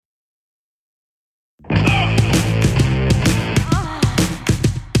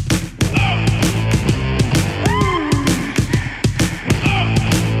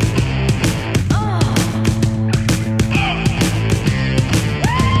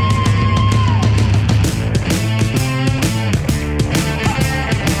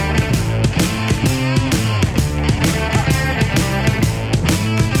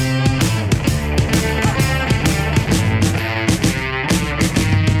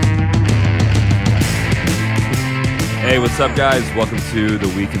Hey, what's up, guys? Welcome to the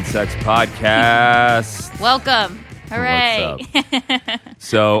Week in Sex podcast. Welcome. Hooray. What's up?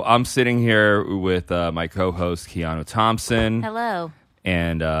 So I'm sitting here with my co-host, Keanu Thompson. Hello.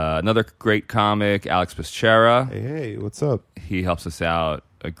 And another great comic, Alex Pescera. Hey, what's up? He helps us out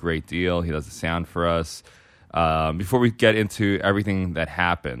a great deal. He does the sound for us. Before we get into everything that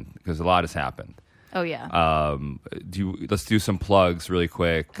happened, because a lot has happened. Oh, yeah. Let's do some plugs really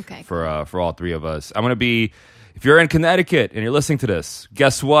quick Okay, for all three of us. I'm going to be, if you're in Connecticut and you're listening to this,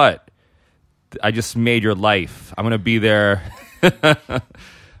 guess what? I just made your life. I'm going to be there. I'm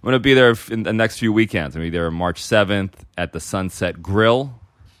going to be there in the next few weekends. I'm going to be there March 7th at the Sunset Grill.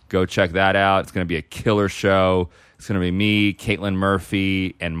 Go check that out. It's going to be a killer show. It's going to be me, Caitlin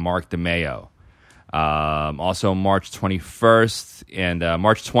Murphy, and Mark DeMeo. Also, March 21st and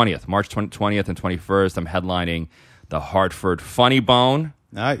March 20th. March 20th and 21st, I'm headlining the Hartford Funny Bone.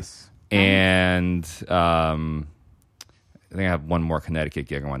 Nice. And I think I have one more Connecticut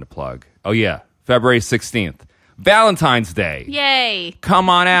gig I wanted to plug. Oh, yeah. February 16th. Valentine's Day. Yay. Come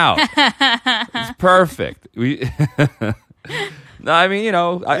on out. It's perfect. No, I mean, you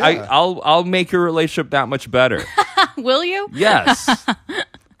know, Yeah. I'll make your relationship that much better. Will you? Yes.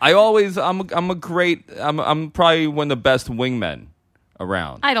 I'm probably one of the best wingmen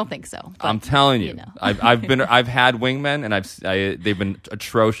around. I don't think so. I'm telling you, know. I've had wingmen and they've been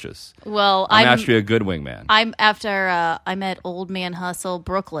atrocious. Well, I'm actually a good wingman. I'm at Old Man Hustle,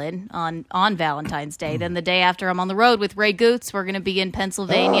 Brooklyn on Valentine's Day. Then the day after, I'm on the road with Ray Goots. We're going to be in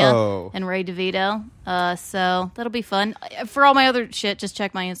Pennsylvania and Ray DeVito. So that'll be fun. For all my other shit, just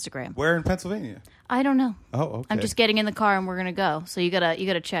check my Instagram. Where in Pennsylvania? I don't know. Oh, okay. I'm just getting in the car and we're gonna go. So you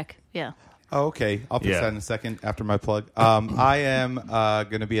gotta check. Yeah. Oh, okay. I'll fix that in a second after my plug. I am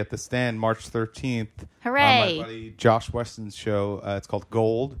going to be at the Stand March 13th. Hooray. My buddy Josh Weston's show. It's called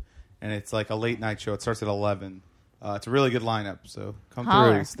Gold, and it's like a late night show. It starts at 11. It's a really good lineup, so come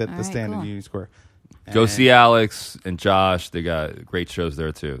Holler. through. It's at All the right, Stand cool. in Union Square. Go And see Alex and Josh. They got great shows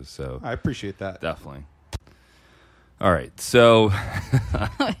there too. So I appreciate that. definitely. All right. So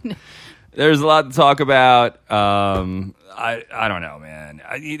there's a lot to talk about. I don't know, man.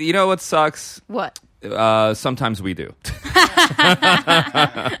 You know what sucks? What? Sometimes we do.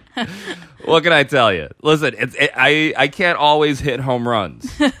 What can I tell you? Listen, I can't always hit home runs.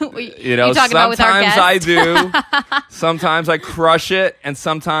 You know, you talking about with our sometimes guest? I do. Sometimes I crush it, and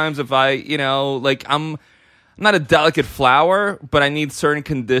sometimes if I'm not a delicate flower, but I need certain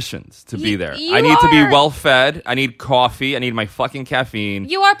conditions to be there. you I need to be are- well fed. I need coffee. I need my fucking caffeine.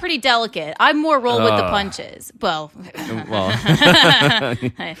 You are pretty delicate. I'm more roll with the punches. Well, Well,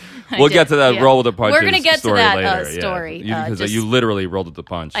 I we'll did, get to that yeah. roll with the punches We're gonna get to story that later. story. Because Just- you literally rolled with the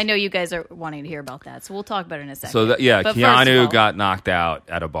punch. I know you guys are wanting to hear about that, so we'll talk about it in a second. So But first of Keanu all, got knocked out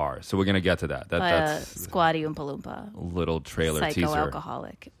at a bar. So we're gonna get to that. by a That's squatty Oompa Loompa, a little trailer psycho teaser.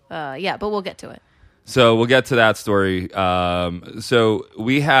 alcoholic. Yeah, but we'll get to it. So we'll get to that story. So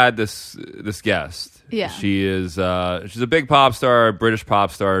we had this guest. Yeah. She is she's a big pop star, British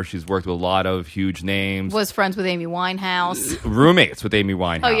pop star. She's worked with a lot of huge names. Was friends with Amy Winehouse. Roommates with Amy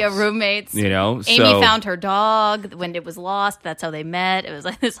Winehouse. Oh yeah, roommates. You know, Amy so, found her dog when it was lost. That's how they met. It was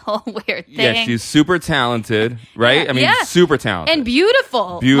like this whole weird thing. Yeah, she's super talented, right? I mean, Yeah. super talented and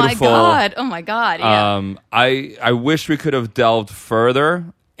beautiful. Beautiful. My God. Oh my God. Yeah. I wish we could have delved further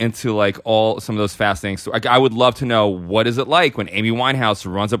into like some of those fascinating stories. I would love to know, what is it like when Amy Winehouse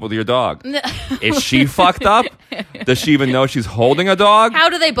runs up with your dog? Is she fucked up? Does she even know she's holding a dog? How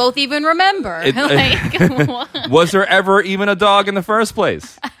do they both even remember? What? Was there ever even a dog in the first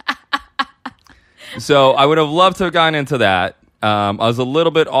place? So I would have loved to have gotten into that. I was a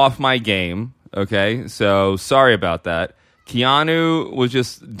little bit off my game. Okay, so sorry about that. Keanu was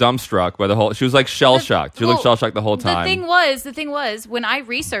just dumbstruck by the whole. She was like shell shocked. She looked shell shocked the whole time. The thing was, when I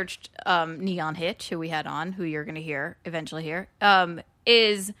researched Neon Hitch, who we had on, who you're going to eventually hear,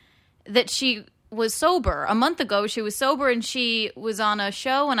 is that she was sober. A month ago, she was sober, and she was on a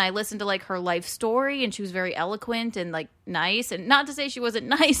show, and I listened to like her life story, and she was very eloquent and like nice. And not to say she wasn't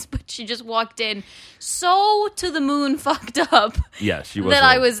nice, but she just walked in so to the moon fucked up. Yeah, she was. That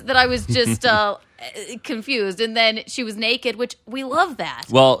I was just confused, and then she was naked, which we love that.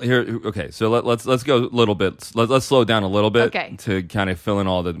 Well, here, okay. So let's go a little bit. Let's slow down a little bit to kind of fill in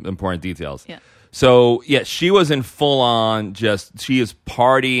all the important details. Yeah. So yeah, she was in full on. She is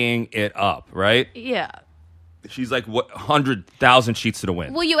partying it up, right? Yeah. She's like 100,000 sheets to the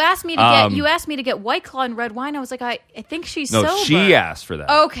wind. Well, you asked me to get White Claw and red wine. I was like, I think she's sober. No, she asked for that.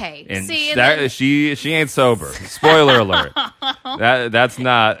 Okay. And See, she ain't sober. Spoiler alert. That's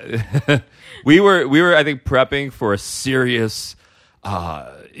not. we were I think prepping for a serious,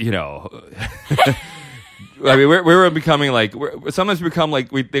 I mean, we're becoming like sometimes we become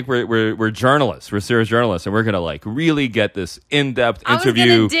like we think we're journalists, we're serious journalists, and we're gonna like really get this in-depth interview.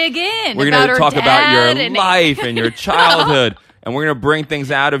 I was gonna dig in. We're gonna talk about your life and your childhood, and we're gonna bring things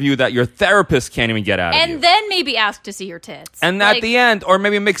out of you that your therapist can't even get out of you. And then maybe ask to see your tits. And at the end, or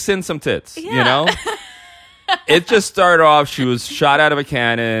maybe mix in some tits. Yeah. You know. It just started off. She was shot out of a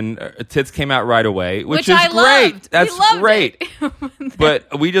cannon. Tits came out right away, which is I great. Loved. That's we loved great. It.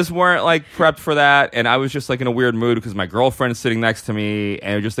 But we just weren't like prepped for that, and I was just like in a weird mood because my girlfriend's sitting next to me,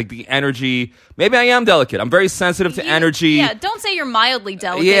 and just like the energy. Maybe I am delicate. I'm very sensitive to energy. Yeah, don't say you're mildly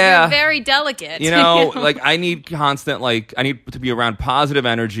delicate. Yeah. You're very delicate. You know, like I need constant. Like I need to be around positive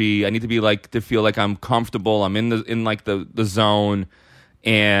energy. I need to be like to feel like I'm comfortable. I'm in the zone.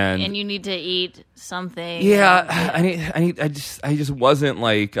 And you need to eat something. Yeah, I just wasn't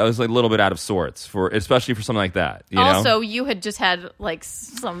like I was like a little bit out of sorts especially for something like that. You also, know? you had just had like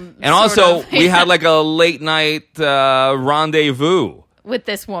some, and also we had like a late night rendezvous with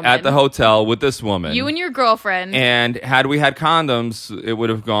this woman at the hotel with this woman. You and your girlfriend. And had we had condoms, it would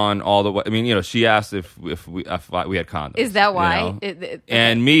have gone all the way. I mean, you know, she asked if we had condoms. Is that why? You know?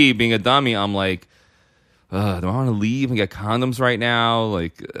 And me being a dummy, I'm like. Do I want to leave and get condoms right now?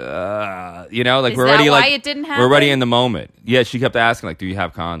 Like, you know, like Is we're already that why like it didn't happen? we're already in the moment. Yeah, she kept asking like, "Do you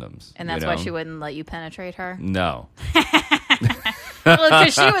have condoms?" And that's why she wouldn't let you penetrate her. No. Well,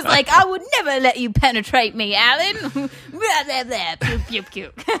 because she was like, "I would never let you penetrate me, Allan." Blah, blah, blah. Puke,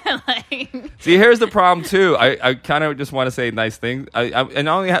 puke, puke. Like, See, here's the problem too. I kind of just want to say nice things. I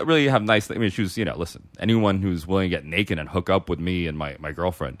only really have nice things. I mean, she was, you know, listen, anyone who's willing to get naked and hook up with me and my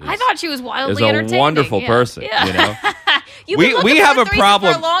girlfriend. I thought she was wildly is a entertaining. wonderful person. Yeah. You know. We have a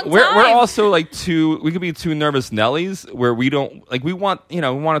problem. For a long time. We're also like we could be two nervous Nellies where we don't like we wanted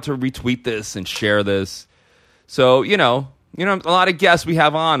to retweet this and share this. So you know a lot of guests we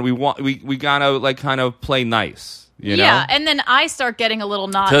have on we gotta like kind of play nice. You know? Yeah, and then I start getting a little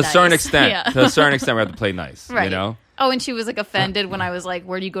not to a nice. certain extent. Yeah. To a certain extent, we have to play nice. Right. You know. Oh, and she was like offended when I was like,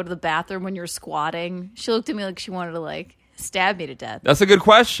 "Where do you go to the bathroom when you're squatting?" She looked at me like she wanted to like stab me to death. That's a good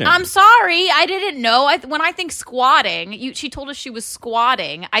question. I'm sorry, I didn't know. When I think squatting, she told us she was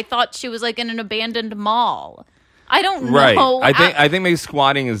squatting. I thought she was like in an abandoned mall. I don't know. Right. I think maybe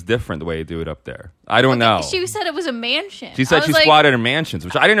squatting is different the way you do it up there. I don't know. She said it was a mansion. She said she squatted in mansions,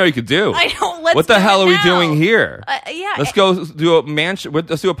 which I didn't know you could do. I don't. What the hell are we doing here? Yeah. Let's go do a mansion.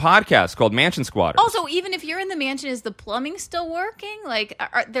 Let's do a podcast called Mansion Squatters. Also, even if you're in the mansion, is the plumbing still working? Like,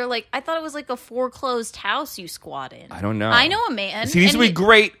 they're like, I thought it was like a foreclosed house you squat in. I don't know. I know a man. See, these would be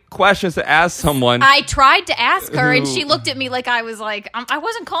great questions to ask someone. I tried to ask her, and she looked at me like I was like, I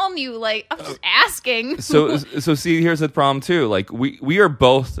wasn't calling you. Like, I was just asking. So see, here's the problem too. Like, we are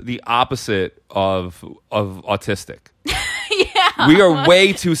both the opposite of autistic. Yeah, we are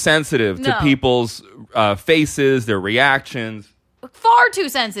way too sensitive to No. people's faces, their reactions. far too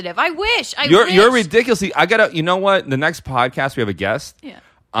sensitive. I wish. You're ridiculously. I gotta. You know what? The next podcast we have a guest. Yeah.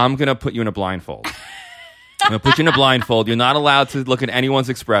 I'm gonna put you in a blindfold. I'm gonna put you in a blindfold. You're not allowed to look at anyone's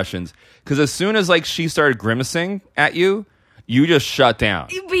expressions because as soon as like she started grimacing at you, you just shut down.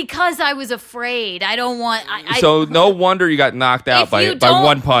 Because I was afraid. I don't want. So no wonder you got knocked out by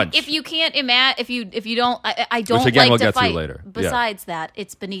one punch. If you can't imagine, if you don't, I don't Which again, like we'll to get fight. to later. Yeah. Besides that,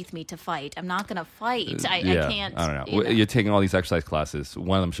 it's beneath me to fight. I'm not going to fight. I can't. I don't know. You know. You're taking all these exercise classes.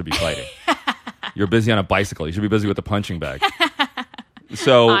 One of them should be fighting. You're busy on a bicycle. You should be busy with the punching bag.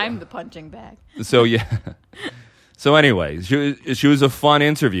 So I'm the punching bag. So yeah. So anyway, she was a fun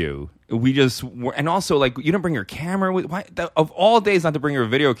interview. We just and also like you didn't bring your camera. Why, of all days, not to bring your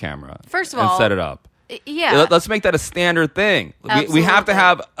video camera. First of and all, set it up. Yeah. Let's make that a standard thing. We have to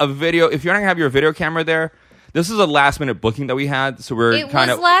have a video. If you're not gonna have your video camera there, this is a last minute booking that we had. So we're It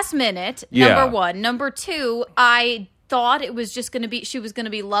was last minute. Yeah. Number one. Number two, I thought it was just going to be, she was going to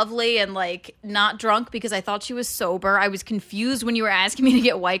be lovely and like not drunk because I thought she was sober. I was confused when you were asking me to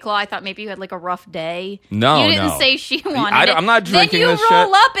get White Claw. I thought maybe you had like a rough day. No, you didn't no. say she wanted it. I'm not drinking then you this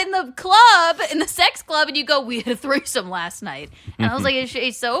roll shit. up in the club, in the sex club, and you go, "We had a threesome last night." And I was like, "Is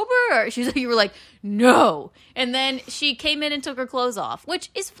she sober?" Or you were like, "No." And then she came in and took her clothes off, which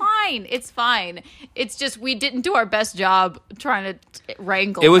is fine. It's fine. It's just we didn't do our best job trying to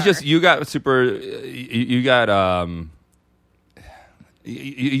wrangle. It was her. just you got super. You got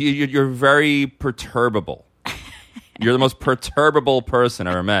You're very perturbable. You're the most perturbable person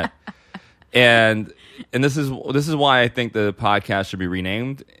I ever met, and this is why I think the podcast should be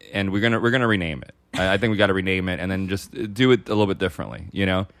renamed, and we're gonna rename it. I think we got to rename it and then just do it a little bit differently, you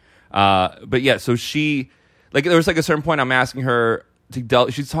know. But yeah, so she like there was like a certain point I'm asking her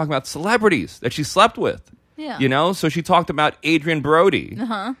to she's talking about celebrities that she slept with, Yeah. you know. So she talked about Adrian Brody,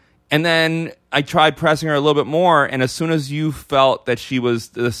 And then I tried pressing her a little bit more, and as soon as you felt that she was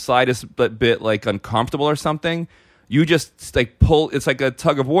the slightest bit like uncomfortable or something, you just like pull. It's like a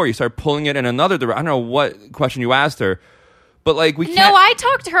tug of war. You start pulling it in another direction. I don't know what question you asked her, but like we can't. No, I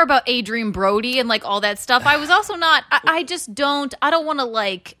talked to her about Adrian Brody and like all that stuff. I was also not. I just don't. I don't want to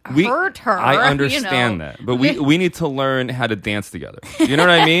like hurt her. I understand that, but we need to learn how to dance together. You know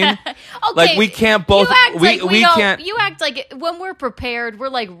what I mean? Okay, like we can't both. We can't. You act like when we're prepared, we're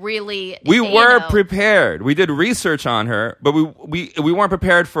like really. We were prepared. We did research on her, but we weren't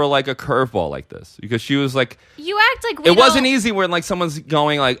prepared for like a curveball like this because she was like. You act like it wasn't easy when like someone's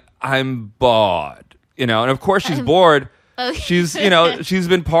going like I'm bored, and of course she's bored. She's she's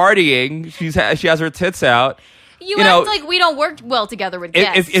been partying. She has her tits out. You act like we don't work well together with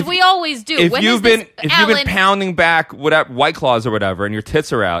guests. If we always do. If you've been pounding back whatever White Claws or whatever, and your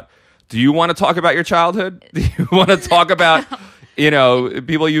tits are out, do you want to talk about your childhood? Do you want to talk about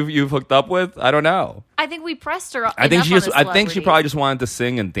people you've hooked up with? I don't know. I think we pressed her. I think she probably just wanted to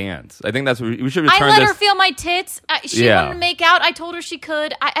sing and dance. I think that's what we should return. I let her feel my tits. She wanted to make out. I told her she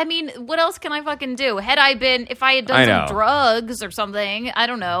could. I mean, what else can I fucking do? If I had done some drugs or something, I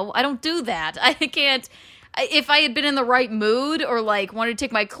don't know. I don't do that. I can't. If I had been in the right mood or like wanted to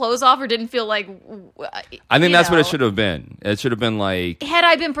take my clothes off or didn't feel like, I think that's what it should have been. It should have been like. Had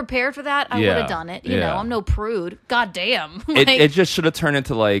I been prepared for that, I would have done it. You know, I'm no prude. God damn. It just should have turned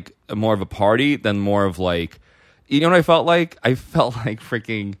into like more of a party than more of like, you know what I felt like? I felt like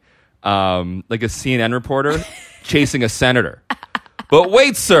freaking like a CNN reporter chasing a senator. But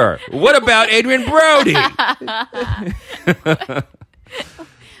wait, sir, what about Adrian Brody?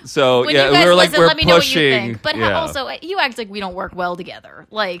 So when we were like let me pushing, know what you think. But also, you act like we don't work well together.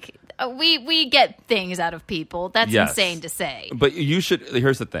 Like we get things out of people. That's insane to say. But you should.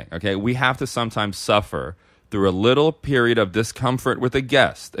 Here's the thing. Okay, we have to sometimes suffer through a little period of discomfort with a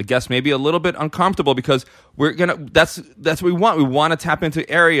guest. A guest may be a little bit uncomfortable because we're gonna. That's what we want. We want to tap into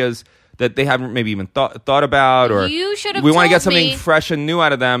areas that they haven't maybe even thought about, or you should have. We want to get something fresh and new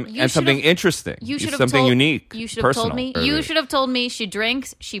out of them, and something interesting. You should have something unique. You should have told me. You should have told me she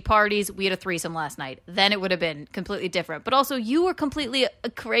drinks, she parties. We had a threesome last night. Then it would have been completely different. But also, you were completely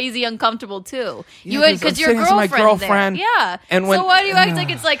crazy uncomfortable too. Because your girlfriend. There. Yeah. And so why do you act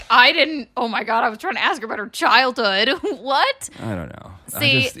like it's like I didn't? Oh my god, I was trying to ask her about her childhood. What? I don't know.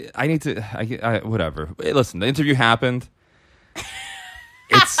 See, I need to. Whatever. Listen, the interview happened.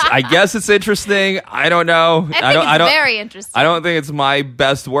 I guess it's interesting. I don't know. I think it's very interesting. I don't think it's my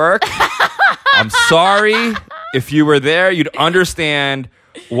best work. I'm sorry. If you were there, you'd understand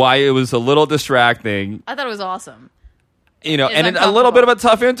why it was a little distracting. I thought it was awesome. And a little bit of a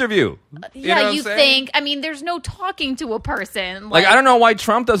tough interview. You think? I mean, there's no talking to a person. Like I don't know why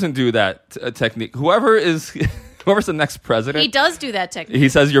Trump doesn't do that technique. Whoever's the next president, he does do that technique. He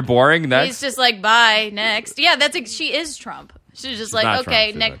says you're boring. Next, he's just like bye. Next, yeah, she is Trump. She's just like,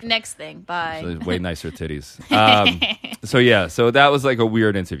 okay, next thing, bye. She's way nicer titties. So that was like a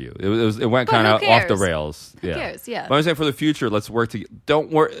weird interview. It went kind of off the rails. Who cares? Yeah. But I'm saying for the future, let's work together.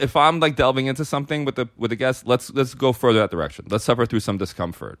 Don't worry if I'm like delving into something with the guest. Let's go further that direction. Let's suffer through some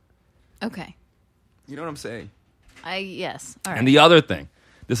discomfort. Okay. You know what I'm saying? Yes. All right. And the other thing,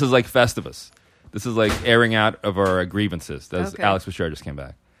 this is like Festivus. This is like airing out of our grievances. That's okay. Alex Bashir just came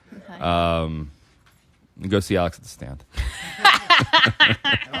back. Okay. Go see Alex at the stand. And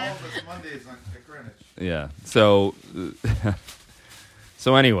all of us Mondays at Greenwich. Yeah. So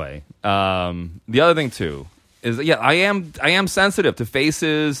anyway, the other thing too is I am sensitive to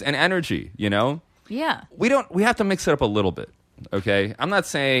faces and energy. Yeah. We have to mix it up a little bit. Okay. I'm not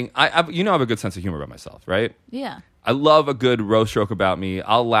saying I have a good sense of humor about myself, right? Yeah. I love a good roast joke about me.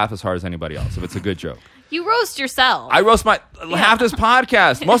 I'll laugh as hard as anybody else if it's a good joke. You roast yourself. I roast half this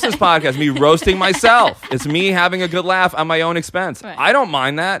podcast. Most of this podcast, me roasting myself. It's me having a good laugh on my own expense. Right. I don't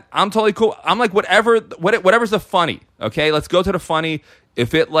mind that. I'm totally cool. I'm like whatever's the funny. Okay, let's go to the funny.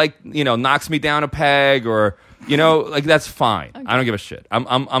 If it knocks me down a peg or that's fine. Okay. I don't give a shit.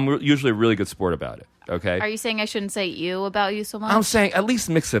 I'm usually a really good sport about it. Okay. Are you saying I shouldn't say you about you so much? I'm saying at least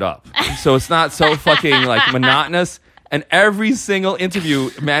mix it up so it's not so fucking like monotonous. And every single interview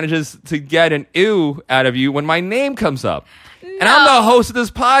manages to get an ew out of you when my name comes up. No. And I'm the host of this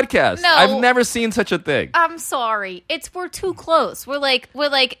podcast. No. I've never seen such a thing. I'm sorry. We're too close. We're like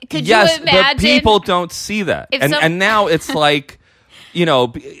could yes, you imagine? But people don't see that. And now it's like,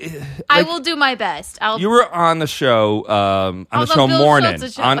 I will do my best. You were on the show Morning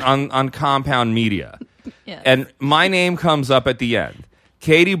on Compound Media. Yes. And my name comes up at the end.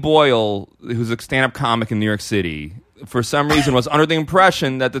 Katie Boyle, who's a stand-up comic in New York City, for some reason was under the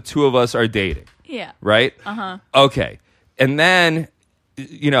impression that the two of us are dating. Yeah. Right? Uh-huh. Okay. And then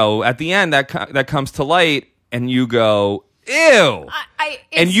at the end that comes to light, and you go, ew.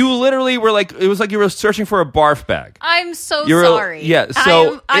 And you literally were like, it was like you were searching for a barf bag. I'm so sorry. Yeah,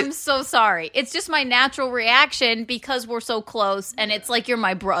 so I'm so sorry. It's just my natural reaction because we're so close, and it's like you're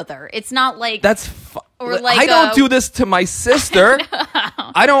my brother. It's not like I don't do this to my sister.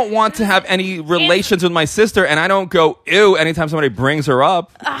 I don't want to have any relations with my sister, and I don't go ew anytime somebody brings her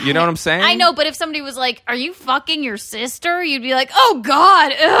up. You know what I'm saying? I know, but if somebody was like, "Are you fucking your sister?" You'd be like, "Oh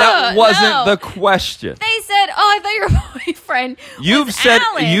God, that wasn't the question." They said, "Oh, I thought your boyfriend." You've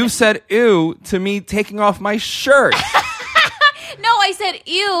said ew to me taking off my shirt. No, I said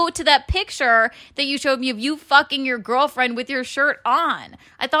ew to that picture that you showed me of you fucking your girlfriend with your shirt on.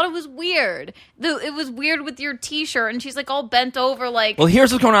 I thought it was weird. It was weird with your t-shirt, and she's like all bent over like... Well,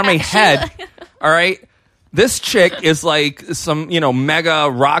 here's what's going on in my head, all right? This chick is like some, mega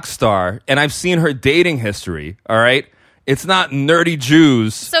rock star, and I've seen her dating history, all right? It's not nerdy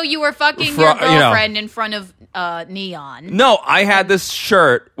Jews. So you were fucking your girlfriend in front of Neon. No, I had this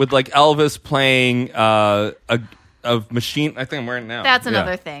shirt with like Elvis playing a machine. I think I'm wearing it now. That's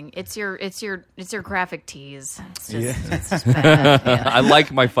another thing. It's your graphic tees. It's just bad. Yeah. I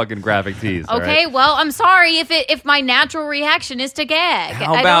like my fucking graphic tees. Okay, right? well, I'm sorry if my natural reaction is to gag.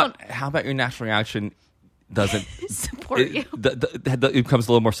 How about your natural reaction doesn't support you? It becomes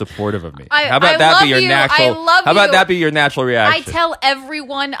a little more supportive of me. How about that be your natural? How about that be your natural reaction? I tell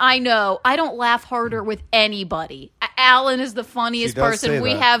everyone I know I don't laugh harder with anybody. Allan is the funniest person.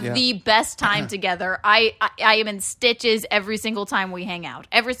 We have the best time together. I am in stitches every single time we hang out.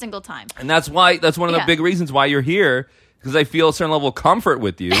 Every single time. And that's one of the big reasons why you're here, because I feel a certain level of comfort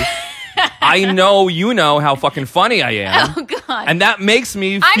with you. I know you know how fucking funny I am. Oh God! And that makes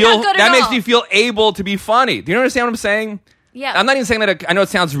me feel able to be funny. Do you understand what I'm saying? Yeah. I'm not even saying that. I know it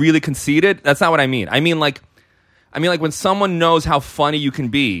sounds really conceited. That's not what I mean. I mean like when someone knows how funny you can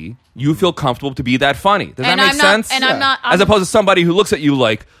be, you feel comfortable to be that funny. Does that make sense? I'm not. As opposed to somebody who looks at you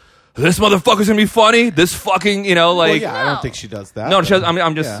like, this motherfucker's gonna be funny. This fucking, like. Well, yeah, I don't think she does that. No,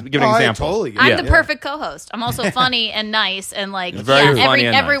 I'm just giving an example. Totally I'm the perfect co-host. I'm also funny and nice and like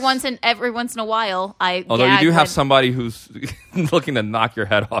every once in a while Although you do have somebody who's looking to knock your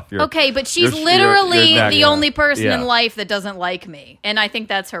head off your. Okay, but she's literally the only person in life that doesn't like me, and I think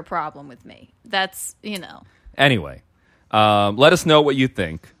that's her problem with me. That's Anyway, let us know what you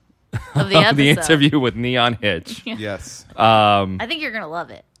think of the interview with Neon Hitch. Yes. I think you're gonna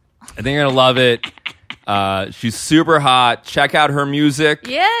love it. I think you're going to love it. She's super hot. Check out her music.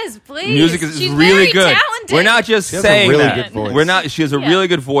 Yes, please. Music is She's really very good. Talented. We're not just saying really that. Good voice. We're not. She has a really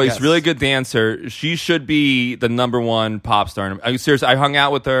good voice, Yes. really good dancer. She should be the #1 pop star. I'm serious. I hung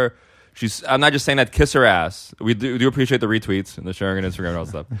out with her. I'm not just saying that. Kiss her ass. We do appreciate the retweets and the sharing on Instagram and all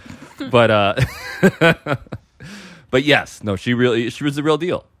that stuff. But yes, no, she was the real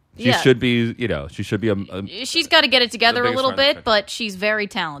deal. She should be, she should be she's got to get it together a little bit, but she's very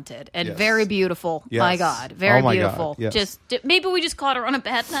talented and very beautiful. Yes. My God, very beautiful. God. Yes. Maybe we just caught her on a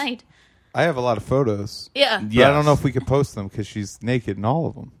bad night. I have a lot of photos. Yeah. But I don't know if we could post them because she's naked in all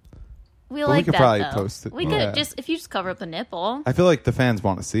of them. We like could that, probably though. post it. We could if you just cover up the nipple. I feel like the fans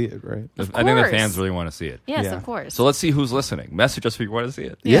want to see it, right? I think the fans really want to see it. Yes, Yeah. of course. So let's see who's listening. Message us if you want to see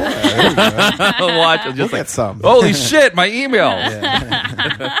it. Yeah. There you go. Watch it. We'll get some. Holy shit, my email.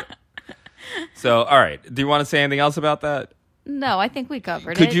 So, all right. Do you want to say anything else about that? No, I think we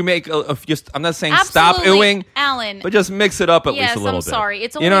covered it. Could you make just? I'm not saying Absolutely, stop oohing, Allan, but just mix it up at least a little I'm bit. sorry.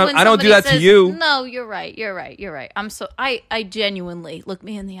 It's only when I don't do somebody that to says, you. No, you're right. I genuinely look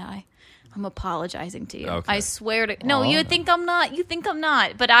me in the eye. I'm apologizing to you. Okay. I swear to. No, you think I'm not. You think I'm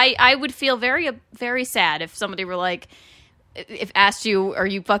not. But I would feel very, very sad if somebody were like, if asked you, are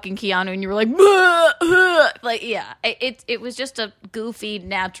you fucking Keanu? And you were like, like, yeah. It was just a goofy,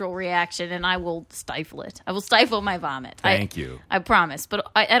 natural reaction, and I will stifle it. I will stifle my vomit. Thank you. I promise. But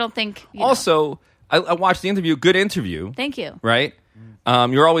I don't think. Also, I watched the interview. Good interview. Thank you. Right?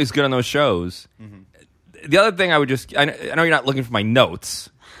 You're always good on those shows. Mm-hmm. The other thing I know you're not looking for my notes.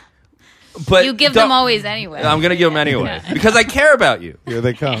 But you give them always anyway. I'm going to give them anyway because I care about you. Here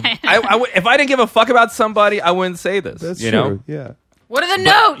they come. If I didn't give a fuck about somebody, I wouldn't say this. That's true. Know? Yeah. What are the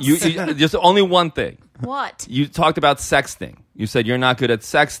notes? You just only one thing. What? You talked about sexting. You said you're not good at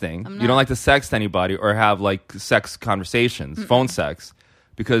sexting. You don't like to sext anybody or have like sex conversations, phone sex,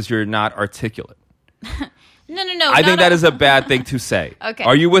 because you're not articulate. No. I think that is a bad thing to say. Okay.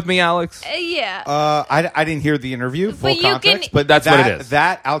 Are you with me, Alex? Yeah. I didn't hear the interview full you can- context, But that's what it is.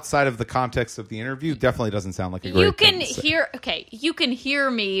 That outside of the context of the interview definitely doesn't sound like a great You can thing to say. hear. Okay, you can hear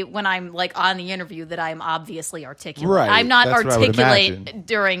me when I'm like on the interview that I'm obviously articulate. Right, I'm not that's what I would articulate imagine.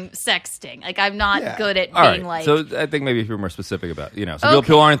 during sexting. Like I'm not Yeah. good at All being right. like. So I think maybe if you're more specific about, so Okay.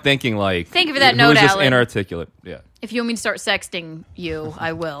 people aren't thinking like. Thank you for that who note, is just Allan. inarticulate. Yeah. If you want me to start sexting you,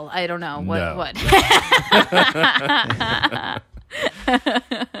 I will. I don't know what. No. What?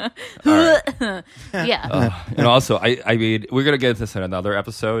 Yeah. And also, I mean, we're gonna get into this in another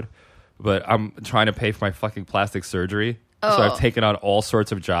episode, but I'm trying to pay for my fuking plastic surgery. So I've taken on all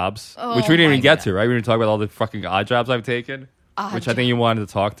sorts of jobs, which we didn't my even get God. to, right? We didn't talk about all the fucking odd jobs I've taken, which I think you wanted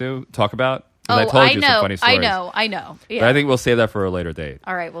to talk about. 'Cause I told you know. some funny stories. I know. Yeah. But I think we'll save that for a later date.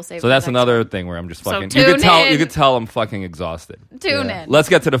 All right, we'll save. So it that's for next another one. thing where I'm just So fucking. tune You in. could tell I'm fucking exhausted. Tune Yeah. in. Let's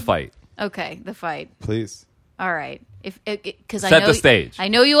get to the fight. Okay, the fight. Please. All right. Because I Set know the stage. I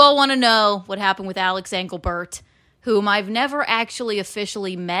know you all want to know what happened with Alex Engelbert, whom I've never actually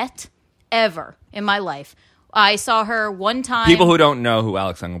officially met ever in my life. I saw her one time. People who don't know who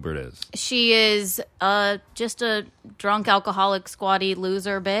Alex Engelbert is. She is just a drunk, alcoholic, squatty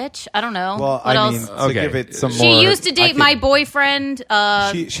loser bitch. I don't know. Well, what I else? mean, to Okay. give it some She more. used to date my boyfriend.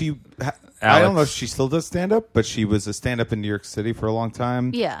 I don't know Alex. if she still does stand up, but she was a stand up in New York City for a long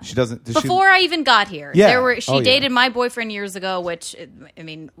time. Yeah. She doesn't. Does Before I even got here, Yeah. she Oh, yeah. dated my boyfriend years ago. Which I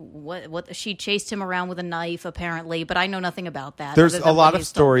mean, what she chased him around with a knife apparently, but I know nothing about that. There's other a than lot what of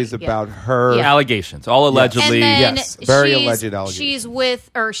he's told me. stories Yeah. about her. Yeah. Allegations, all allegedly. And then Yes, very she's- alleged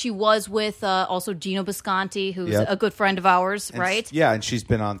allegations. She was with also Gino Bisconti, who's Yep. a good friend of ours, And right? Yeah, and she's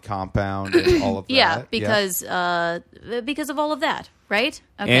been on Compound and all of that. Yeah, because of all of that, right?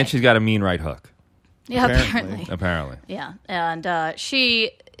 Okay. And she's got a mean right hook, yeah, apparently. apparently. Yeah, and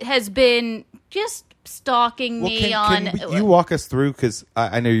she has been just stalking Well, me can on. you walk us through? Because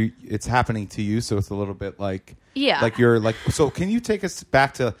I know it's happening to you, so it's a little bit like Yeah. you're like. So can you take us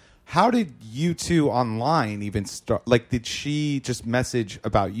back to how did you two online even start? Like, did she just message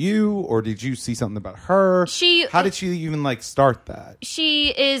about you, or did you see something about her? How did she even like start that? She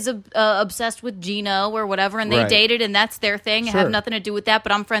is obsessed with Gino or whatever, and they Right. dated, and that's their thing. I Sure. have nothing to do with that,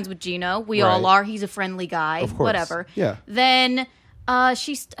 but I'm friends with Gino. We all Right. are. He's a friendly guy. Of course. Whatever. Yeah. Then I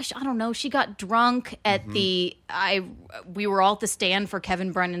don't know. She got drunk at Mm-hmm. we were all at the stand for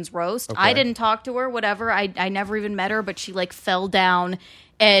Kevin Brennan's roast. Okay. I didn't talk to her, whatever. I never even met her, but she like fell down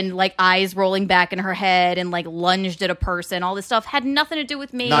and like eyes rolling back in her head and like lunged at a person. All this stuff had nothing to do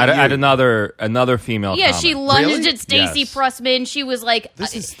with me. Not At you. another female. Yeah, comic. she lunged Really? at Stacey Yes. Pressman. She was like,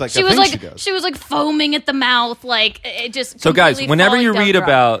 This is like she a was thing like, she does. she was like foaming at the mouth, like it just. So, guys, completely whenever falling you down read drunk.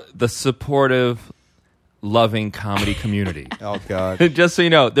 about the supportive, loving comedy community, Oh God. just so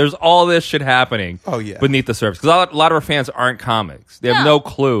you know, there's all this shit happening. Oh, yeah. Beneath the surface, because a lot of our fans aren't comics. They have No. no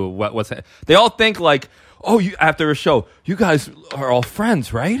clue what's. They all think like, oh, you after a show, you guys are all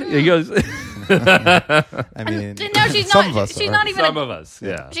friends, right? He goes, I mean, No, she's some not. of us She's are. not even. some of us,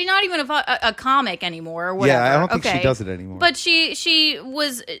 yeah. She's not even a comic anymore, or whatever. Yeah, I don't think she okay? does it anymore. But she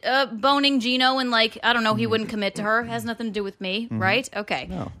was boning Gino, and like I don't know, he wouldn't commit to her. Has nothing to do with me, right? Okay.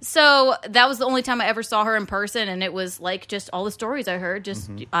 No. So that was the only time I ever saw her in person, and it was like just all the stories I heard, just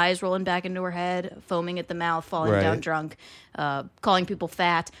eyes rolling back into her head, foaming at the mouth, falling Right. down drunk, calling people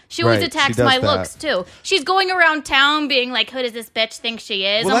fat. She always Right, attacks she does my that. looks too. She's going around town being like, "Who does this bitch think she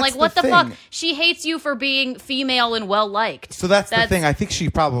is?" Well, I'm that's like, "What the the fuck?" thing. She hates you for being female and well liked. So that's the thing. I think she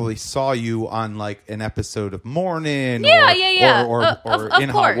probably saw you on like an episode of Morning. Yeah. Or Of in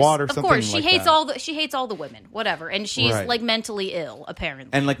course, Hot Water. of Something course. She like hates that. she hates all the women, whatever, and she's Right. like mentally ill apparently.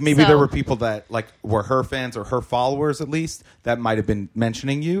 And like maybe So- there were people that like were her fans or her followers at least that might have been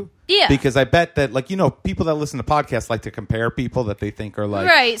mentioning you. Yeah. Because I bet that like people that listen to podcasts like to compare people that they think are like,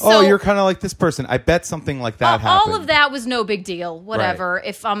 Right, oh, so- you're kind of like this person. I bet something like that happened. all of that was no big deal. Whatever.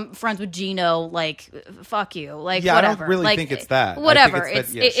 If I'm friends with Gino, like fuck you. Like Yeah, I don't whatever. really like, think it's that. I think Whatever.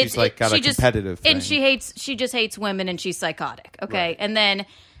 it's that, she's like got she a just, competitive and thing. she just hates women, and she's psychotic. Okay, Right. and then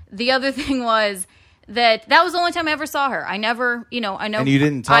the other thing was. That was the only time I ever saw her. I never, I know. And you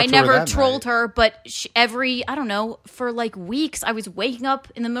didn't talk I to her never that trolled night? her, but I don't know, for like weeks, I was waking up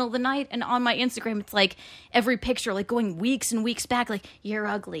in the middle of the night, and on my Instagram, it's like every picture, like going weeks and weeks back, like you're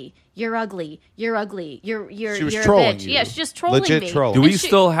ugly, you're ugly, you're ugly, you're She was you're a trolling bitch. you. Yeah, she's just trolling Legit me. troll. Do And we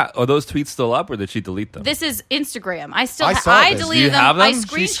still have? Are those tweets still up, or did she delete them? This is Instagram. I still I saw I this. deleted Do you them. have I them? She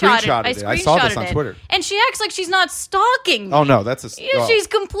screenshotted screenshotted I it. I saw this on screenshotted it. Twitter. And she acts like she's not stalking me. Oh no, that's a. Yeah, she's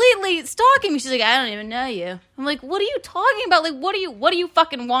completely stalking me. She's like, I don't even know you. I'm like, what are you talking about? Like, what do you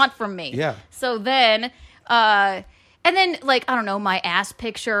fucking want from me? Yeah. So then, And then, like, I don't know, my ass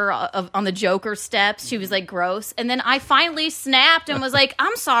picture on the Joker steps, she was like, gross. And then I finally snapped and was like,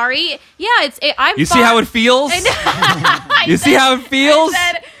 I'm sorry. Yeah, I'm You see how it feels? You see how it feels?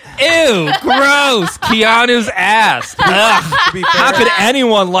 Ew, gross. Keanu's ass. Ugh. How could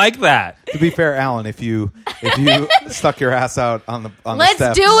anyone like that? To be fair, Allan, if you stuck your ass out on the Let's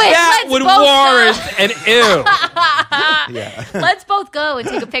steps, do it. That would warrant an ew. Yeah. Let's both go and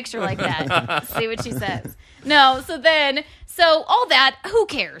take a picture like that. See what she says. No, so all that, who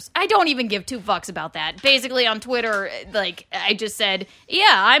cares? I don't even give two fucks about that. Basically on Twitter, like, I just said,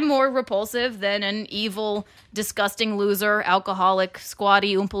 yeah, I'm more repulsive than an evil, disgusting loser, alcoholic,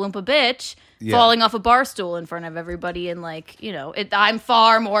 squatty, Oompa Loompa bitch falling off a bar stool in front of everybody, and, like, you know, I'm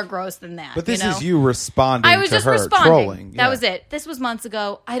far more gross than that. But this is you responding I was to just her, responding. trolling. That was it. This was months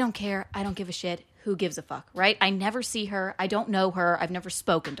ago. I don't care. I don't give a shit. Who gives a fuck, right? I never see her. I don't know her. I've never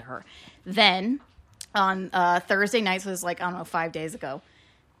spoken to her. Then on Thursday night, so it was like, I don't know, 5 days ago,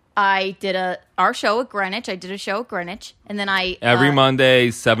 I did our show at Greenwich. I did a show at Greenwich, and then every Monday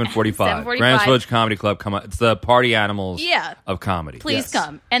 7:45. 7:45. Greenwich Village Comedy Club. Come on, it's the party animals of comedy. Please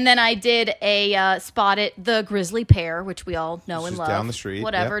come. And then I did a spot at the Grizzly Pear, which we all know and love. Down the street,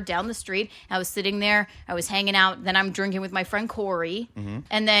 whatever, down the street. I was sitting there. I was hanging out. Then I'm drinking with my friend Corey,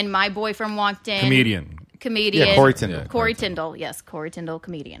 and then my boyfriend walked in. Comedian. Yeah, Corey Tyndall. Corey Tyndall, yes, Corey Tyndall,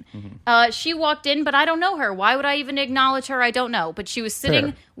 comedian. She walked in, but I don't know her. Why would I even acknowledge her? I don't know. But she was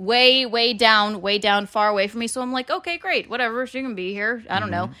sitting way down, far away from me. So I'm like, okay, great, whatever. She can be here. I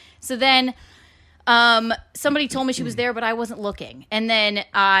don't know. So then somebody told me she was there, but I wasn't looking. And then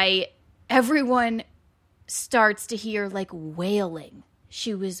everyone starts to hear, like, wailing.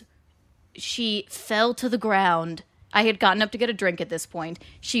 She fell to the ground. I had gotten up to get a drink at this point.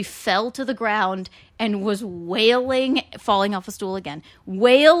 She fell to the ground and was wailing, falling off a stool again,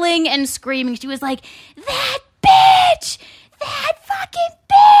 wailing and screaming. She was like, that bitch! That fucking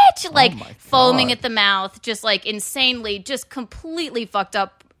bitch! Like, foaming at the mouth, just, like, insanely, just completely fucked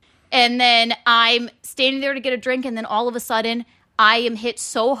up. And then I'm standing there to get a drink, and then all of a sudden, I am hit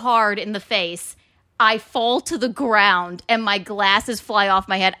so hard in the face, I fall to the ground and my glasses fly off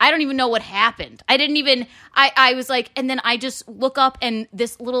my head. I don't even know what happened. I was like, and then I just look up and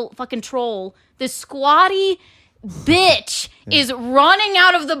this little fucking troll, this squatty bitch is running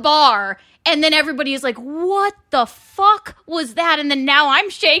out of the bar. And then everybody is like, what the fuck was that? And then now I'm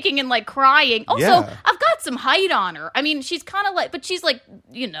shaking and, like, crying. Also, I've got some height on her. I mean, she's kind of like, but she's like,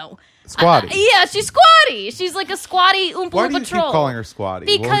 you know. Squatty. Yeah, she's squatty. She's like a squatty Oompa Loompa troll. Why do you keep calling her squatty?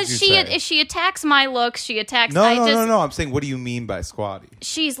 Because she attacks my looks. She attacks. No. I'm saying, what do you mean by squatty?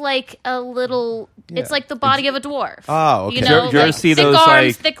 She's like a little. It's like the body of a dwarf. Oh, okay. You know, you ever see thick those, arms,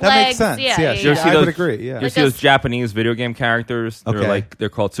 like, thick that legs. makes sense. Yeah. You see I would agree. Yeah. You see those Japanese video game characters? They're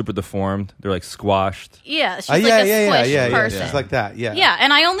called super deformed. They're like squashed. Yeah, she's like a squished person. She's like that. Yeah. Yeah,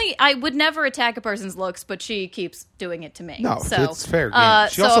 and I would never attack a person's looks, but she keeps doing it to me. No, so it's fair game.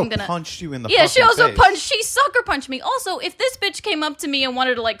 She also punched you in the face. She also punched. She sucker punched me. Also, if this bitch came up to me and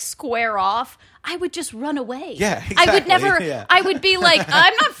wanted to, like, square off, I would just run away. Yeah, exactly. I would never. Yeah. I would be like,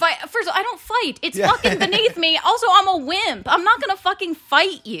 I'm not fight. First of all, I don't fight. It's fucking beneath me. Also, I'm a wimp. I'm not gonna fucking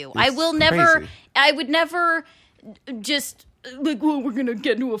fight you. I will never. Crazy. I would never just like, well, we're gonna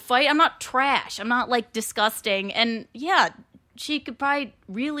get into a fight. I'm not trash. I'm not, like, disgusting. And yeah, she could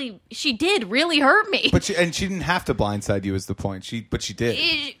probably she did really hurt me. But she didn't have to blindside you is the point. But she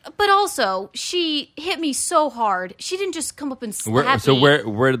did. But also, she hit me so hard. She didn't just come up and slap me. So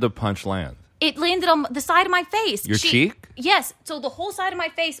where did the punch land? It landed on the side of my face. Your cheek? Yes. So the whole side of my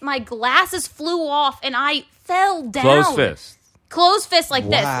face, my glasses flew off, and I fell down. Closed fist. Closed fist like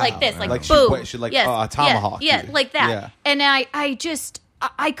this, like boom. She a tomahawk. Yeah, like that. Yeah. And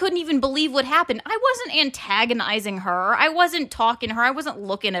I couldn't even believe what happened. I wasn't antagonizing her. I wasn't talking to her. I wasn't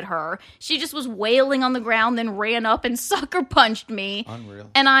looking at her. She just was wailing on the ground, then ran up and sucker punched me. Unreal.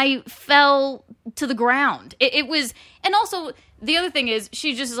 And I fell to the ground. It was, and also the other thing is,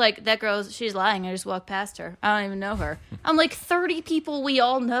 she just is like, that girl, she's lying. I just walked past her. I don't even know her. I'm like, 30 people we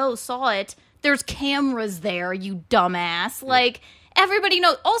all know saw it. There's cameras there, you dumbass. Like, everybody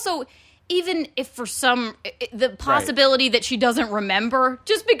knows. Also, even if for the possibility that she doesn't remember,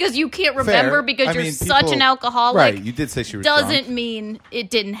 just because you can't remember because you're such an alcoholic, right? You did say she was doesn't drunk. mean it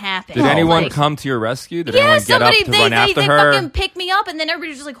didn't happen. Did anyone come to your rescue? Did anyone get up to run after they her? They fucking picked me up, and then everybody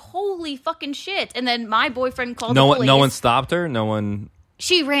was just like, "Holy fucking shit!" And then my boyfriend called the police. No one stopped her. No one.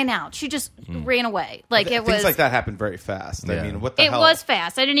 She ran out. She just ran away. Like it was things like that happen very fast. Yeah. I mean, what the hell? It was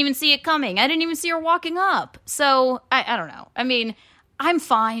fast. I didn't even see it coming. I didn't even see her walking up. So I don't know. I mean, I'm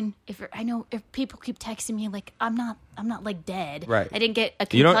fine. If people keep texting me like I'm not like dead. Right. I didn't get a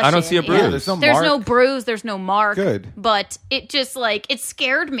concussion. I don't see a bruise. Yeah, There's mark. no bruise. There's no mark. Good. But it just like it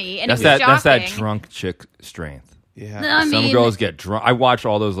scared me, and That's it was that's that shocking. drunk chick strength. Yeah. I Some mean, girls get drunk. I watch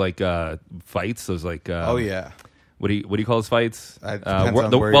all those like fights. Those like Oh yeah. What do you call those fights? Depends on where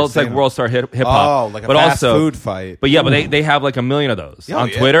well, you're it's like seeing World Star Hip Hop. Oh, like a but fast also, food fight. But yeah, but they have like a million of those Oh, on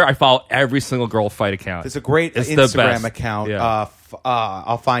yeah. Twitter. I follow every single girl fight account. There's a great It's the Instagram best. account. Yeah.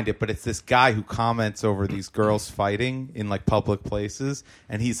 I'll find it, but it's this guy who comments over these girls fighting in like public places,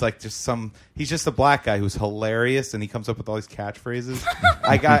 and he's like he's just a black guy who's hilarious, and he comes up with all these catchphrases.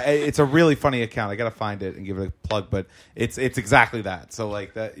 It's a really funny account. I gotta find it and give it a plug, but it's exactly that. So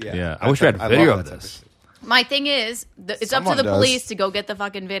like that, yeah. Yeah, I wish we had video of this. My thing is, it's up to Someone the does. police to go get the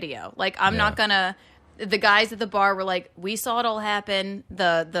fucking video. Like, I'm not gonna. The guys at the bar were like, "We saw it all happen."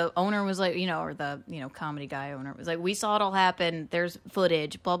 The owner was like, or the comedy guy owner was like, "We saw it all happen. There's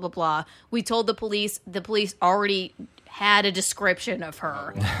footage. Blah blah blah." We told the police. The police already had a description of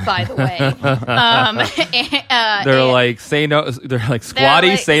her. By the way, They're like, say no. They're like, squatty,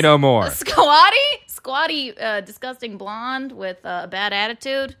 like, say no more. Squatty, disgusting blonde with a bad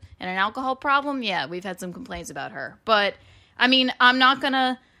attitude and an alcohol problem. Yeah, we've had some complaints about her. But, I mean,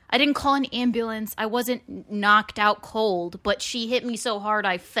 I didn't call an ambulance. I wasn't knocked out cold, but she hit me so hard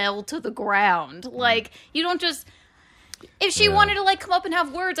I fell to the ground. Like, you don't just... If she wanted to, like, come up and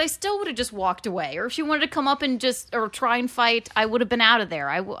have words, I still would have just walked away. Or if she wanted to come up and or try and fight, I would have been out of there.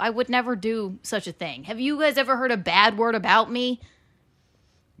 I would never do such a thing. Have you guys ever heard a bad word about me?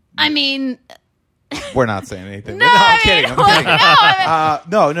 I mean... We're not saying anything. No, I'm kidding.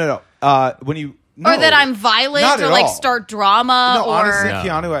 No. When you or that I'm violent not or at like all. start drama No, or honestly,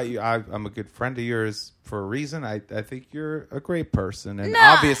 Keanu, I'm a good friend of yours for a reason. I think you're a great person, and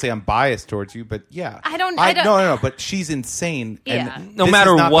obviously I'm biased towards you. But yeah, I don't. No. But she's insane. Yeah. And No this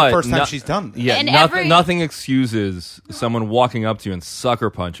matter is not what, the first time she's done this. Yeah, And nothing excuses someone walking up to you and sucker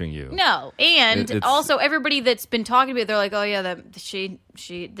punching you. No, and It's- also everybody that's been talking to me, they're like, "Oh yeah, that she.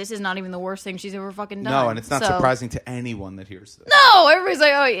 This is not even the worst thing she's ever fucking done." No, and it's not So- surprising to anyone that hears this. No, everybody's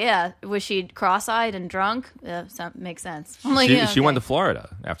like, "Oh yeah, was she cross-eyed and drunk?" That makes sense. I'm like, She went to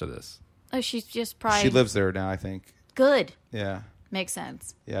Florida after this. Oh, she's just probably She lives there now, I think. good. Yeah. Makes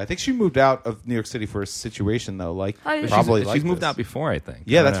sense. Yeah, I think she moved out of New York City for a situation though. Like Oh, probably She's moved out before, I think.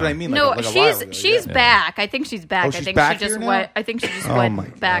 Yeah, I that's don't what I know. mean. No, like a while ago, she's yeah. back. I think she's back. Oh, I she's think back she just here now? went. I think she just Oh, my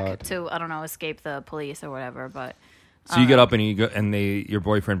went back God. to escape the police or whatever. But So you get up and you go, and your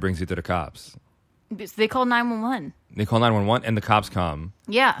boyfriend brings you to the cops. they called 911. They call 911, and the cops come.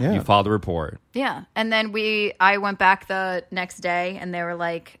 Yeah. Yeah. You file the report. Yeah. And then I went back the next day and they were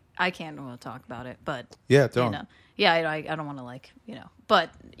like, I can't really talk about it, but Yeah, don't. Yeah, I don't want to but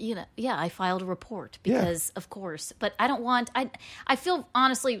yeah, I filed a report because of course, but I don't want, I feel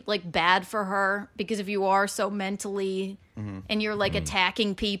honestly like bad for her because if you are so mentally and you're like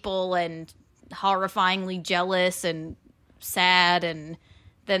attacking people and horrifyingly jealous and sad, and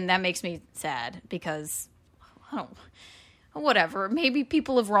then that makes me sad because I don't, whatever, maybe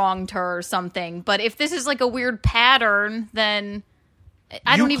people have wronged her or something, but if this is like a weird pattern, then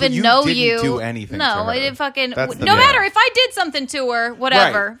I don't even know didn't you. do anything No, to her. I didn't fucking. That's the No bit. matter if I did something to her,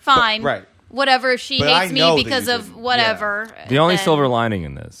 whatever, Right, but- fine. right. Whatever, if she But I hates know me that because you of didn't. whatever. The only then- silver lining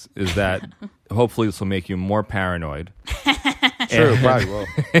in this is that hopefully this will make you more paranoid. Sure, probably will.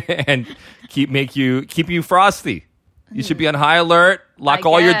 And keep you frosty. You should be on high alert. Lock I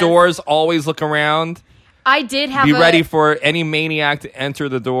all your guess. doors. Always look around. I did have Be ready for any maniac to enter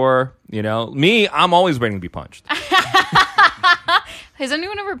the door. Me, I'm always waiting to be punched. Has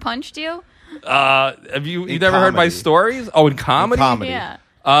anyone ever punched you? Have you In never heard my comedy. stories? Oh, in comedy? Comedy. Yeah.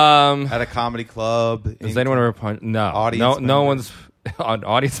 At a comedy club. Has anyone ever punched? No. Audience no member. one's an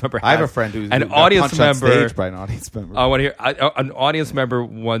audience member. I have a friend who an got audience punched on member. stage by an audience member. I want to hear an audience member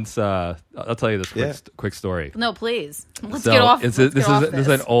once. I'll tell you this quick story. No, please. Let's So get off. This let's get off is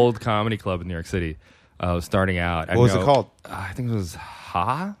an old comedy club in New York City. Starting out. What was it called? I think it was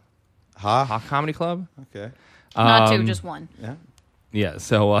Ha Ha? Comedy Club. Okay. Not two, just one. Yeah. Yeah.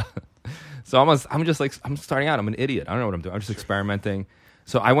 So I'm just like, I'm starting out. I'm an idiot. I don't know what I'm doing. I'm just experimenting.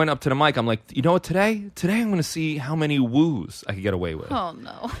 So I went up to the mic. I'm like, you know what? Today I'm going to see how many woos I could get away with. Oh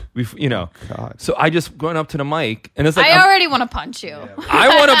no! God. So I just went up to the mic, and it's like I already want to punch you.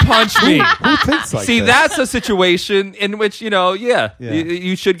 I want to punch me. Who thinks like See, this? that's a situation in which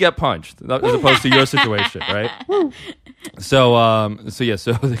you should get punched as opposed to your situation, right? So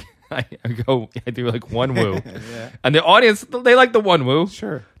I do like one woo, and the audience, they like the one woo.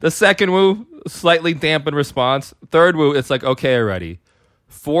 Sure. The second woo, slightly dampened response. Third woo, it's like okay already.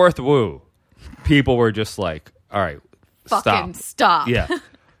 Fourth woo, people were just like, all right, Fucking stop. Yeah.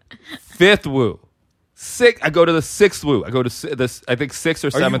 Fifth woo. I go to the sixth woo. I go to this. I think sixth or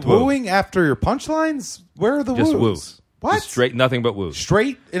seventh woo. Are you wooing after your punchlines? Where are the Just woos? woo. What? Just straight, nothing but woo.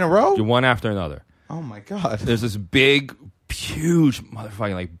 Straight in a row? Do one after another. Oh my god. There's this big, huge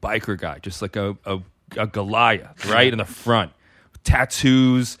motherfucking like biker guy, just like a Goliath, right in the front,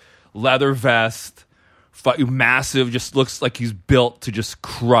 tattoos, leather vest, massive. Just looks like he's built to just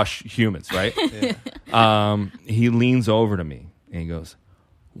crush humans, right? Yeah. He leans over to me and he goes,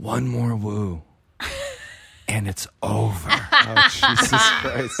 "One more woo." And it's over. Oh, Jesus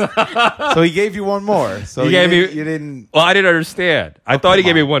Christ. So he gave you one more. So you didn't. Well, I didn't understand. I thought he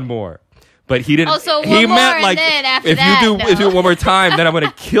gave me one more. But he didn't. Also, he one meant more, like, and then after if you do it one more time, then I'm going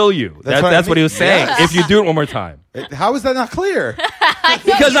to kill you. That's what he was saying. Yes. If you do it one more time. How is that not clear?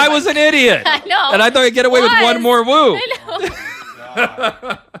 Because I was an idiot. I know. And I thought I'd get away with one more woo. I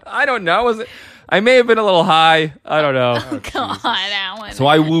know. I don't know. I may have been a little high. I don't know. Oh, come on, Allan. So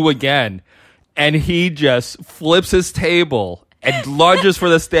I woo again. And he just flips his table and lunges for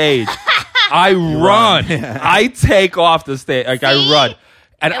the stage. I run. I take off the stage. Like, I run.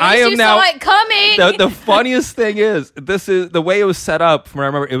 And At I least am you now. saw it coming. The funniest thing is, this is the way it was set up. From what I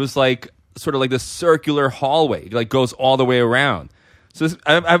remember, it was like sort of like this circular hallway. It like goes all the way around. So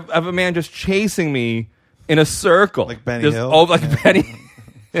I have a man just chasing me in a circle, like Benny just, Hill. Oh, like Benny.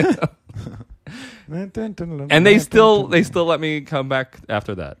 And they still let me come back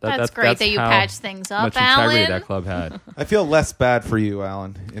after that. That's great that you patched things up, much integrity Allan. that club had. I feel less bad for you,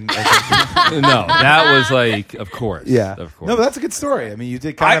 Allan. No, that was like, of course. Yeah. Of course. No, but that's a good story. I mean, you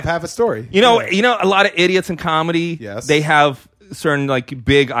did kind of have a story. You know, a lot of idiots in comedy, Yes. they have certain like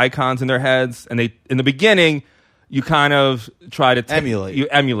big icons in their heads, and they in the beginning you kind of try to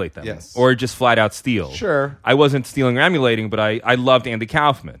emulate them, Yes. or just flat out steal. Sure. I wasn't stealing or emulating, but I loved Andy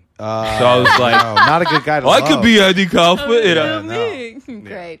Kaufman, so I was like, no, not a good guy to I love. could be Andy Kaufman, you know. No.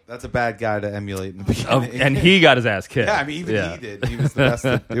 Great. That's a bad guy to emulate in the beginning. And he got his ass kicked. Yeah, I mean, even he did. He was the best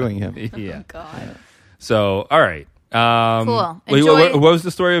at doing him. Yeah. Oh, God. So, all right. Cool. Wait, Enjoy. what was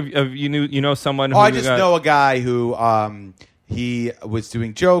the story of you know someone? Who I just know a guy who he was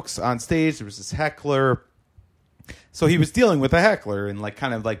doing jokes on stage. There was this heckler. So he was dealing with a heckler and like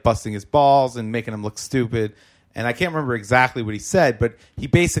kind of like busting his balls and making him look stupid. And I can't remember exactly what he said, but he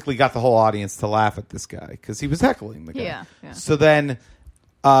basically got the whole audience to laugh at this guy because he was heckling the guy. Yeah. So then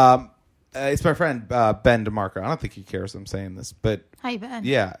it's my friend Ben DeMarco. I don't think he cares I'm saying this, but Hi, Ben.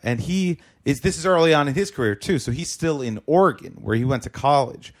 yeah, and this is early on in his career too. So he's still in Oregon where he went to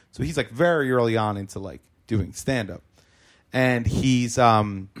college. So he's like very early on into like doing stand up. And he's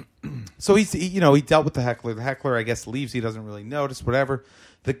so he dealt with the heckler. The heckler, I guess, leaves. He doesn't really notice, whatever.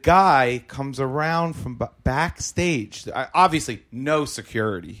 The guy comes around from backstage. Obviously, no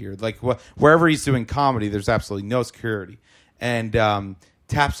security here. Like wherever he's doing comedy, there's absolutely no security. And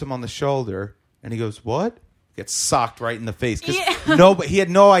taps him on the shoulder, and he goes, "What?" Gets socked right in the face because but he had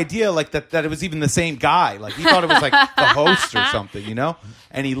no idea like that it was even the same guy. Like he thought it was like the host or something, you know.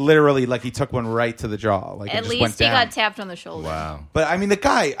 And he literally like he took one right to the jaw. Like At it just least went he down. got tapped on the shoulder. Wow. But I mean, the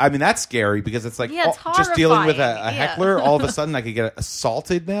guy. I mean, that's scary because it's like Yeah, it's just dealing with a horrifying. heckler. All of a sudden, I could get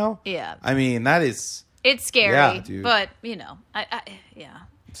assaulted now. Yeah. I mean, that is. It's scary, Yeah, dude. but you know, yeah.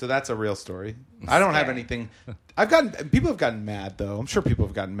 So that's a real story. I don't have anything. People have gotten mad though. I'm sure people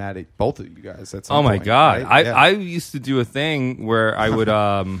have gotten mad at both of you guys. At some Oh my point, god! right? I used to do a thing where I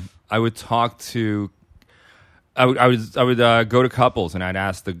would talk to. I would go to couples and I'd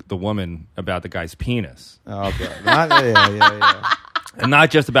ask the woman about the guy's penis. Oh, okay. Yeah. And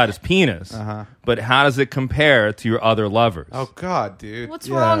not just about his penis, but how does it compare to your other lovers? Oh God, dude. What's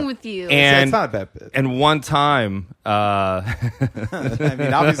wrong with you? And it's not a bad bit. And one time, I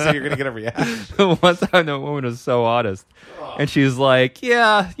mean, obviously you're gonna get a reaction. one time the woman was so honest, and she's like,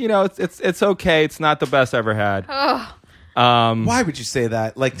 "Yeah, you know, it's okay. It's not the best I ever had." Why would you say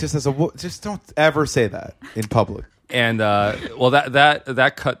that? Like, just don't ever say that in public. And well,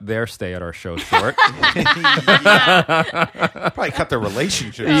 that cut their stay at our show short. Probably cut their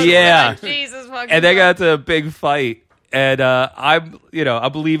relationship. Yeah. Jesus fucking. And they got into a big fight. And I'm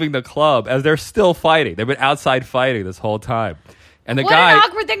leaving the club as they're still fighting. They've been outside fighting this whole time. And the what guy, an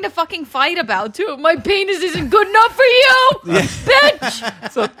awkward thing to fucking fight about too. My penis isn't good enough for you,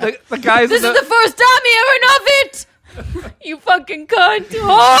 bitch. so the guys, This is the first time you ever enough it. You fucking cunt.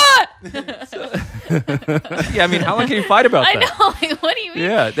 Hot! Yeah, I mean, how long can you fight about that? I know. Like, what do you mean?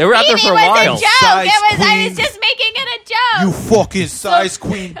 Yeah, they were out there for a Maybe while. it was a joke. Size I was queen. just making it a joke. You fucking size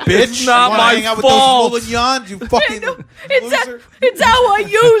queen bitch. It's not You wanna my hang out fault. with those Mulignons, you fucking loser. It's how I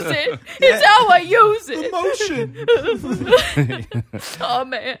use it. It's how I use it. Emotion. Oh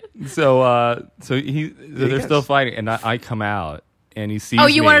man. So they're still fighting, and I come out, and he sees. Oh,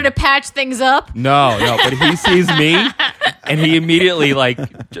 you me. wanted to patch things up? No, but he sees me, and he immediately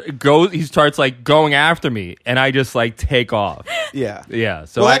goes. He starts going after me, and I just take off. Yeah.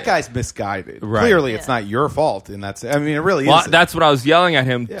 So that guy's misguided. Right. Clearly, it's not your fault, and it really Well, is. that's what I was yelling at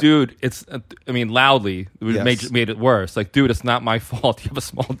him, dude. It's, loudly. It made it worse. Dude, it's not my fault. You have a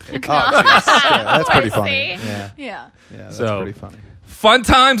small dick. Oh, jeez. Yeah, that's pretty funny. See? Yeah, Yeah. that's So- pretty funny. Fun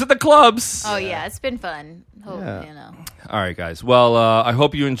times at the clubs. Oh yeah, it's been fun. Yeah. All right, guys. Well, I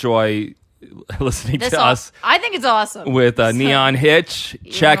hope you enjoy listening to us I think it's awesome. with Neon Hitch.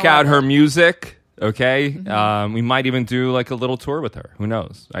 Check out her it. music. Okay, we might even do a little tour with her. Who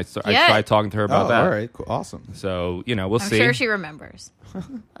knows? I tried talking to her about that. All right, cool. Awesome. So we'll I'm see. sure she remembers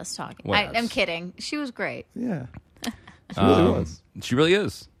us talking. What I'm else? kidding. She was great. Yeah, she really was. She really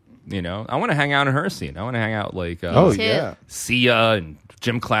is. I want to hang out in her scene. I want to hang out Oh Too. yeah. Sia and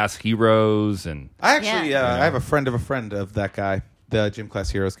Gym Class Heroes and I actually, Yeah. I have a friend of that guy, the Gym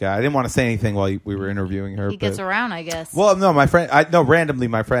Class Heroes guy. I didn't want to say anything while we were interviewing her. He gets around, I guess. Well, no, my friend. Randomly,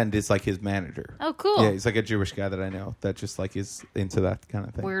 my friend is his manager. Oh, cool. Yeah, he's a Jewish guy that I know that just is into that kind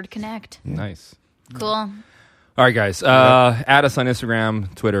of thing. Weird connect. nice. Cool. All right, guys. Add us on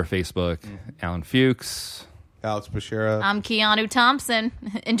Instagram, Twitter, Facebook. Allan Fuchs. Alex Bashira. I'm Keanu Thompson.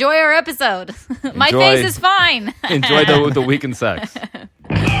 Enjoy our episode. My Enjoy. face is fine. Enjoy the week in sex.